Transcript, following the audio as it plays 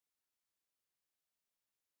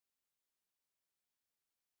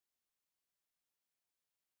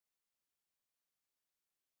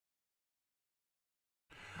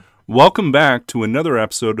Welcome back to another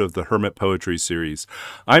episode of the Hermit Poetry Series.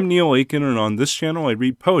 I'm Neil Aitken, and on this channel I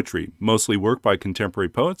read poetry, mostly work by contemporary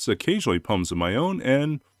poets, occasionally poems of my own,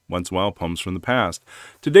 and once in a while poems from the past.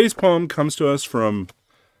 Today's poem comes to us from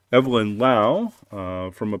Evelyn Lau,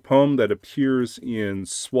 from a poem that appears in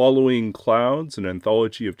Swallowing Clouds, an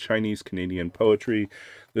anthology of Chinese-Canadian poetry.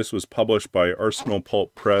 This was published by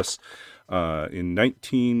Pulp Press in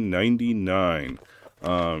 1999.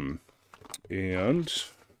 And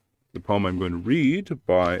the poem I'm going to read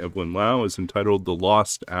by Evelyn Lau is entitled The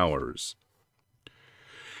Lost Hours.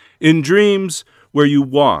 In dreams where you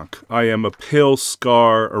walk, I am a pale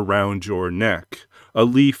scar around your neck, a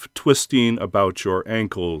leaf twisting about your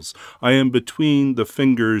ankles. I am between the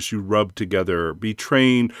fingers you rub together,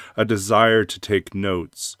 betraying a desire to take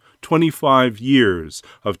notes. 25 years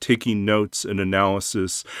of taking notes and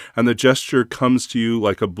analysis, and the gesture comes to you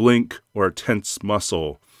like a blink or a tense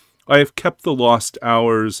muscle. I have kept the lost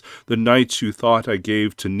hours, the nights you thought I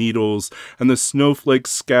gave to needles, and the snowflake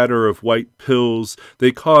scatter of white pills.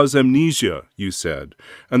 They cause amnesia, you said,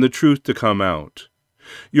 and the truth to come out.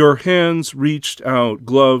 Your hands reached out,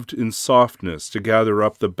 gloved in softness, to gather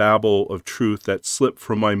up the babble of truth that slipped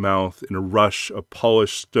from my mouth in a rush of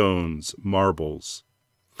polished stones, marbles.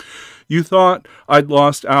 You thought I'd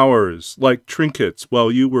lost hours, like trinkets,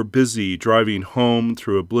 while you were busy driving home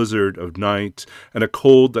through a blizzard of night and a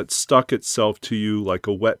cold that stuck itself to you like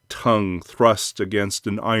a wet tongue thrust against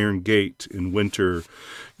an iron gate in winter.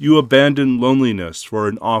 You abandoned loneliness for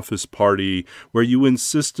an office party where you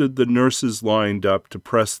insisted the nurses lined up to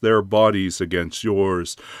press their bodies against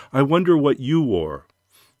yours. I wonder what you wore.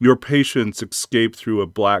 Your patients escaped through a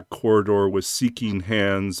black corridor with seeking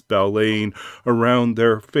hands balleting around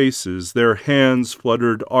their faces. Their hands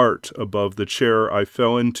fluttered art above the chair I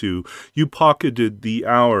fell into. You pocketed the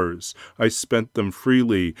hours. I spent them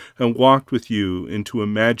freely and walked with you into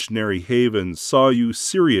imaginary havens, saw you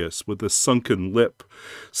serious with a sunken lip,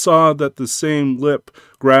 saw that the same lip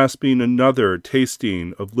grasping another,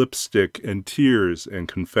 tasting of lipstick and tears and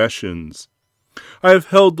confessions. I have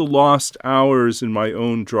held the lost hours in my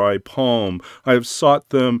own dry palm. I have sought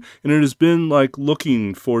them, and it has been like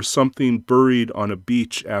looking for something buried on a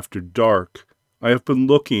beach after dark. I have been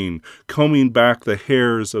looking, combing back the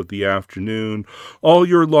hairs of the afternoon. All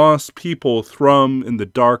your lost people thrum in the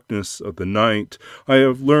darkness of the night. I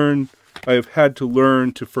have had to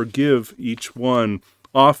learn to forgive each one.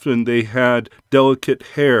 Often they had delicate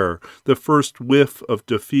hair. The first whiff of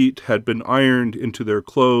defeat had been ironed into their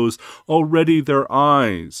clothes. Already their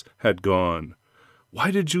eyes had gone.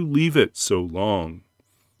 Why did you leave it so long?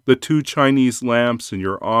 The 2 Chinese lamps in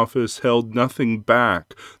your office held nothing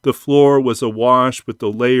back. The floor was awash with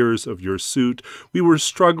the layers of your suit. We were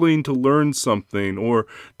struggling to learn something or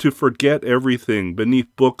to forget everything beneath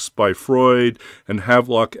books by Freud and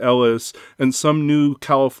Havelock Ellis and some new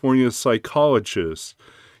California psychologist.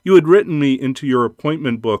 You had written me into your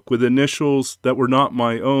appointment book with initials that were not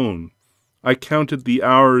my own. I counted the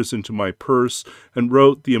hours into my purse and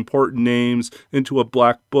wrote the important names into a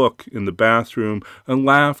black book in the bathroom and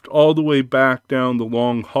laughed all the way back down the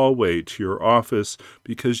long hallway to your office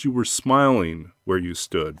because you were smiling where you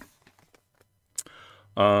stood.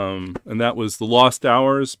 And that was The Lost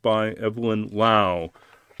Hours by Evelyn Lau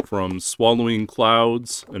from Swallowing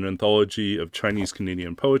Clouds, an anthology of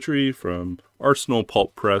Chinese-Canadian poetry from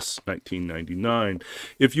Pulp Press, 1999.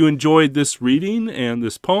 If you enjoyed this reading and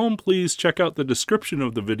this poem, please check out the description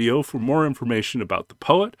of the video for more information about the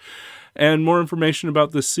poet and more information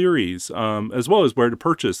about this series, as well as where to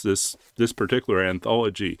purchase this particular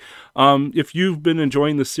anthology. If you've been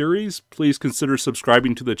enjoying the series, please consider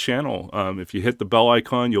subscribing to the channel. If you hit the bell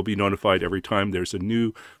icon, you'll be notified every time there's a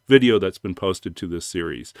new video that's been posted to this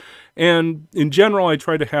series. And in general, I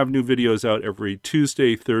try to have new videos out every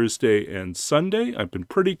Tuesday, Thursday, and Sunday. I've been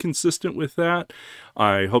pretty consistent with that.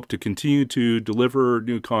 I hope to continue to deliver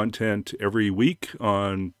new content every week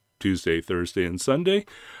on Tuesday, Thursday, and Sunday.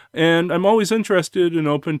 And I'm always interested and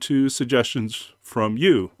open to suggestions from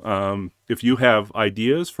you. If you have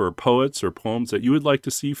ideas for poets or poems that you would like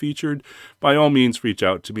to see featured, by all means reach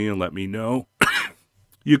out to me and let me know.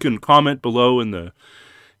 You can comment below in the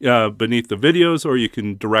beneath the videos, or you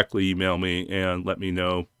can directly email me and let me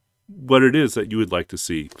know what it is that you would like to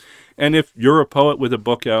see. And if you're a poet with a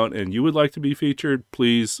book out and you would like to be featured,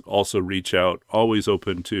 please also reach out. Always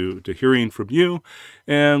open to hearing from you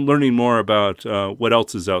and learning more about what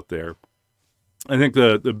else is out there. I think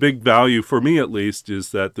the big value, for me at least, is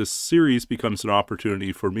that this series becomes an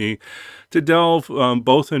opportunity for me to delve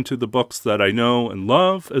both into the books that I know and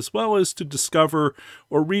love, as well as to discover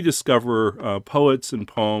or rediscover poets and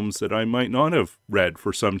poems that I might not have read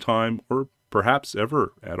for some time, or perhaps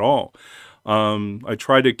ever at all. I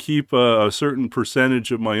try to keep a certain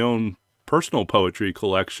percentage of my own personal poetry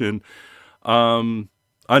collection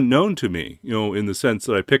unknown to me, in the sense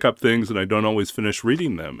that I pick up things and I don't always finish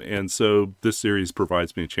reading them. And so this series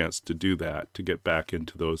provides me a chance to do that, to get back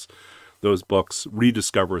into those books,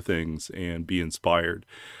 rediscover things, and be inspired.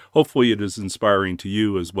 Hopefully it is inspiring to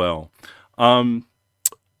you as well.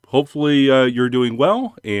 Hopefully you're doing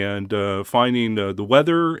well and finding the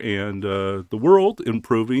weather and the world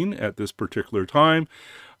improving at this particular time.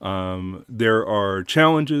 There are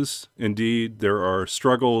challenges, indeed. There are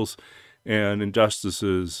struggles and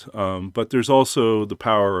injustices, but there's also the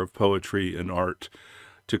power of poetry and art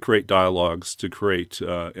to create dialogues, to create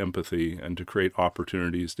empathy, and to create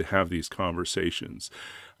opportunities to have these conversations.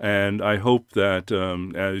 And I hope that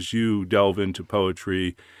as you delve into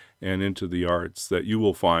poetry and into the arts, that you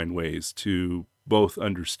will find ways to both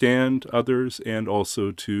understand others and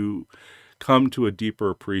also to come to a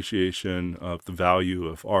deeper appreciation of the value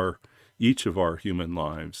of each of our human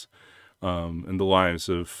lives, and the lives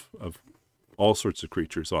of all sorts of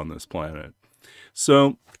creatures on this planet.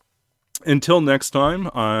 So until next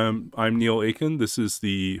time, I'm Neil Aitken. This is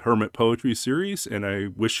the Hermit Poetry Series, and I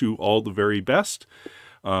wish you all the very best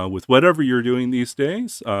with whatever you're doing these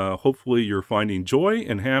days. Hopefully you're finding joy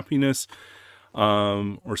and happiness,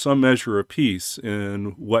 or some measure of peace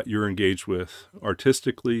in what you're engaged with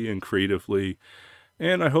artistically and creatively.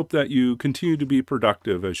 And I hope that you continue to be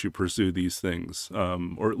productive as you pursue these things,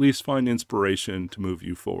 or at least find inspiration to move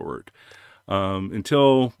you forward.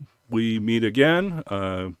 Until we meet again,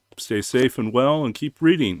 stay safe and well, and keep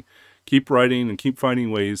reading, keep writing, and keep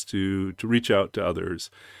finding ways to reach out to others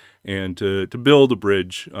and to build a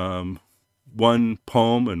bridge, one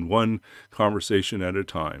poem and one conversation at a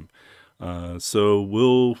time. So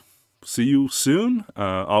we'll see you soon.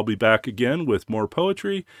 I'll be back again with more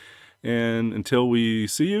poetry. And until we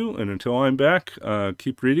see you, and until I'm back,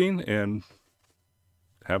 keep reading and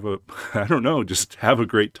have just have a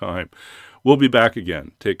great time. We'll be back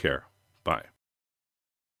again. Take care. Bye.